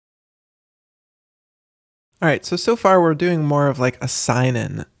All right, so far we're doing more of like a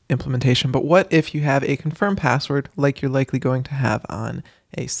sign-in implementation, but what if you have a confirmed password like you're likely going to have on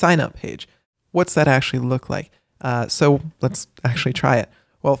a sign-up page? What's that actually look like? So let's actually try it.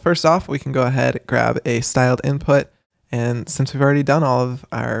 Well, first off, we can go ahead, grab a styled input, and since we've already done all of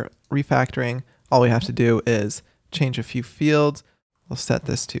our refactoring, all we have to do is change a few fields. We'll set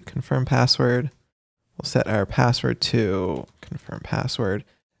this to confirm password. We'll set our password to confirm password.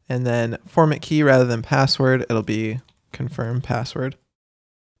 And then Formik key rather than password, it'll be confirm password.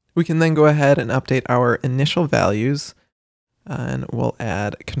 We can then go ahead and update our initial values, and we'll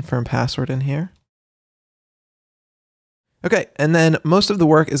add confirm password in here. Okay, and then most of the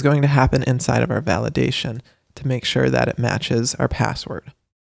work is going to happen inside of our validation to make sure that it matches our password.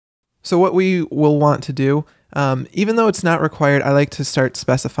 So what we will want to do, even though it's not required, I like to start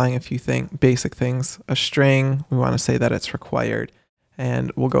specifying a few basic things. A string, we want to say that it's required.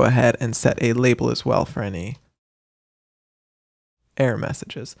 And we'll go ahead and set a label as well for any error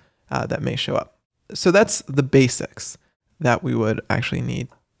messages that may show up. So that's the basics that we would actually need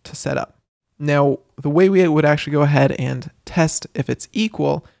to set up. Now, the way we would actually go ahead and test if it's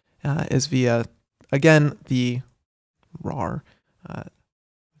equal is via, again, the rar,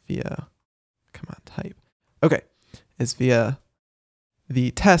 via command type. Okay, is via the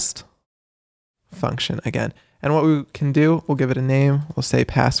test function again. And what we can do, we'll give it a name. We'll say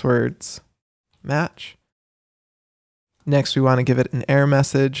passwords match. Next, we want to give it an error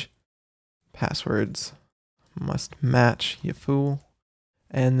message. Passwords must match, you fool.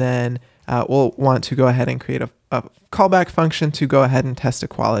 And then we'll want to go ahead and create a callback function to go ahead and test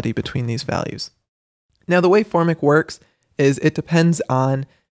equality between these values. Now, the way Formik works is it depends on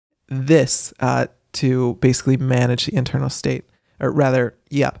this to basically manage the internal state, or rather,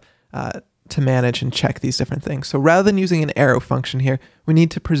 to manage and check these different things. So rather than using an arrow function here, we need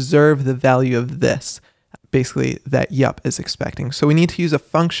to preserve the value of this, basically that yup is expecting. So we need to use a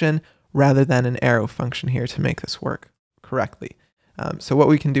function rather than an arrow function here to make this work correctly. So what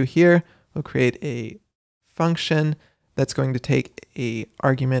we can do here, we'll create a function that's going to take a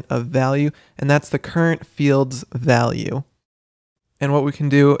argument of value, and that's the current field's value. And what we can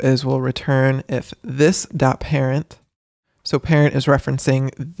do is we'll return if this.parent, so parent is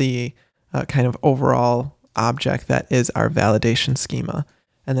referencing the kind of overall object that is our validation schema.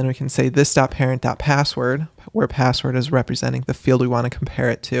 And then we can say this.parent.password, where password is representing the field we want to compare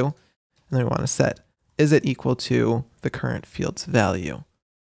it to. And then we want to set, is it equal to the current field's value?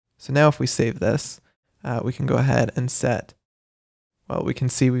 So now if we save this, we can go ahead and set, well, we can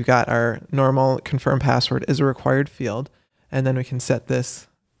see we've got our normal confirm password is a required field. And then we can set this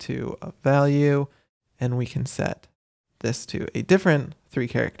to a value, and we can set this to a different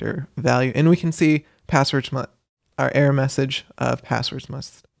 3-character value, and we can see our error message of passwords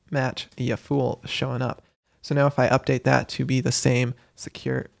must match, ya fool, showing up. So now if I update that to be the same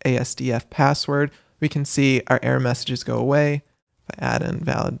secure ASDF password, we can see our error messages go away. If I add in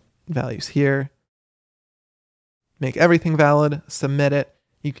valid values here, make everything valid, submit it,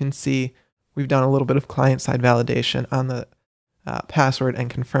 you can see we've done a little bit of client-side validation on the password and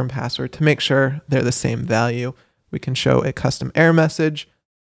confirm password to make sure they're the same value. We can show a custom error message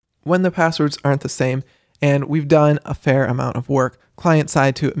when the passwords aren't the same, and we've done a fair amount of work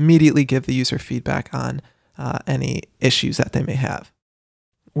client-side to immediately give the user feedback on any issues that they may have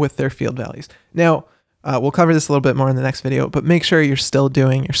with their field values. Now, we'll cover this a little bit more in the next video, but make sure you're still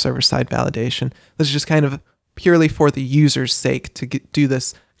doing your server-side validation. This is just kind of purely for the user's sake to do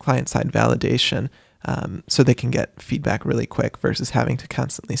this client-side validation so they can get feedback really quick versus having to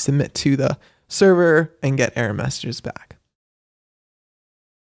constantly submit to the server and get error messages back.